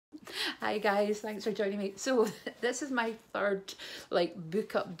Hi guys, thanks for joining me. So this is my third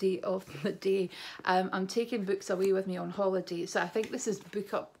book update of the day. I'm taking books away with me on holiday, so I think this is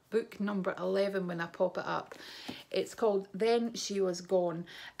book number 11 when I pop it up. It's called Then She Was Gone,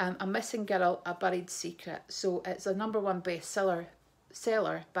 A Missing Girl, A Buried Secret. So it's a #1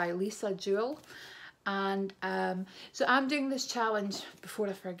 bestseller by Lisa Jewell. And so I'm doing this challenge before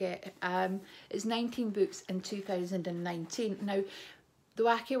I forget. It's 19 books in 2019. Now the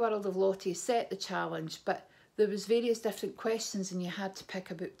Wacky World of Lottie set the challenge, but there was various different questions and you had to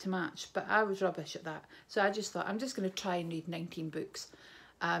pick a book to match, but I was rubbish at that. So I just thought I'm just going to try and read 19 books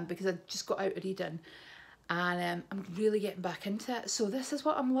because I just got out of reading and I'm really getting back into it. So this is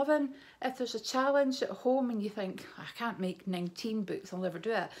what I'm loving. If there's a challenge at home and you think, I can't make 19 books, I'll never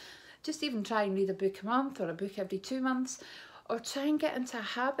do it. Just even try and read a book a month or a book every 2 months, or try and get into a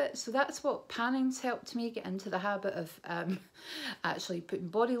habit. So that's what panning's helped me get into the habit of actually putting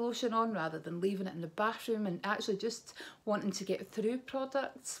body lotion on rather than leaving it in the bathroom, and actually just wanting to get through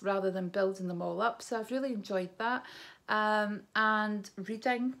products rather than building them all up. So I've really enjoyed that. And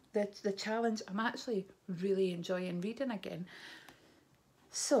reading, the challenge, I'm actually really enjoying reading again.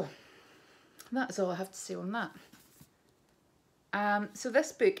 So that's all I have to say on that. So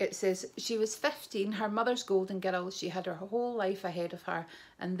this book, it says, she was 15, her mother's golden girl, she had her whole life ahead of her,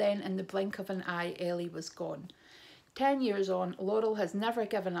 and then in the blink of an eye, Ellie was gone. 10 years on, Laurel has never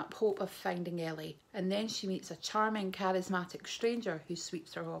given up hope of finding Ellie, and then she meets a charming, charismatic stranger who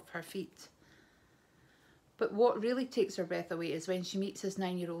sweeps her off her feet. But what really takes her breath away is when she meets his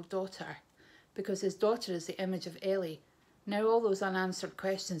 9-year-old daughter, because his daughter is the image of Ellie. Now all those unanswered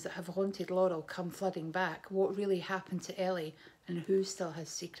questions that have haunted Laurel come flooding back. What really happened to Ellie, and who still has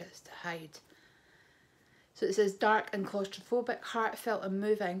secrets to hide? So it says, dark and claustrophobic, heartfelt and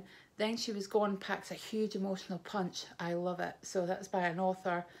moving. Then She Was Gone packs a huge emotional punch. I love it. So that's by an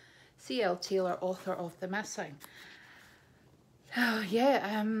author, C.L. Taylor, author of The Missing. Oh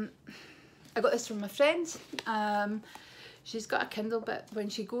yeah, I got this from my friend. She's got a Kindle, but when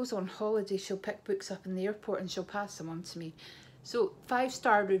she goes on holiday, she'll pick books up in the airport and she'll pass them on to me. So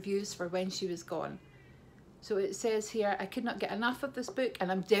 5-star reviews for When She Was Gone. So it says here, I could not get enough of this book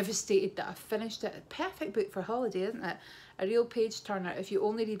and I'm devastated that I've finished it. A perfect book for holiday, isn't it? A real page turner. If you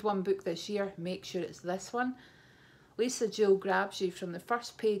only read one book this year, make sure it's this one. Lisa Jewell grabs you from the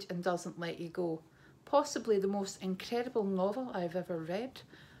first page and doesn't let you go. Possibly the most incredible novel I've ever read.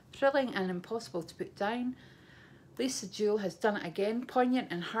 Thrilling and impossible to put down. Lisa Jewell has done it again, poignant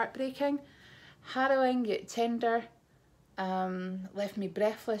and heartbreaking, harrowing yet tender, left me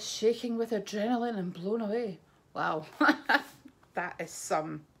breathless, shaking with adrenaline and blown away. Wow, that is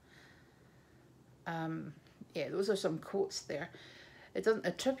some, yeah, those are some quotes there. It doesn't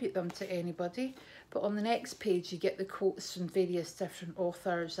attribute them to anybody, but on the next page you get the quotes from various different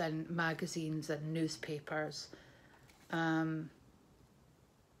authors and magazines and newspapers.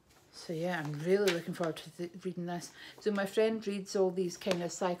 So yeah, I'm really looking forward to reading this. So my friend reads all these kind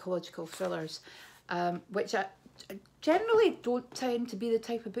of psychological thrillers, which I generally don't tend to be the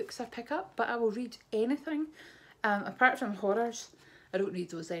type of books I pick up, but I will read anything. Apart from horrors, I don't read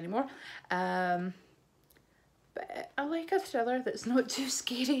those anymore. But I like a thriller that's not too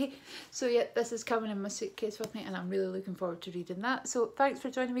scary. So yeah, this is coming in my suitcase with me and I'm really looking forward to reading that. So thanks for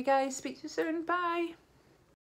joining me guys. Speak to you soon. Bye.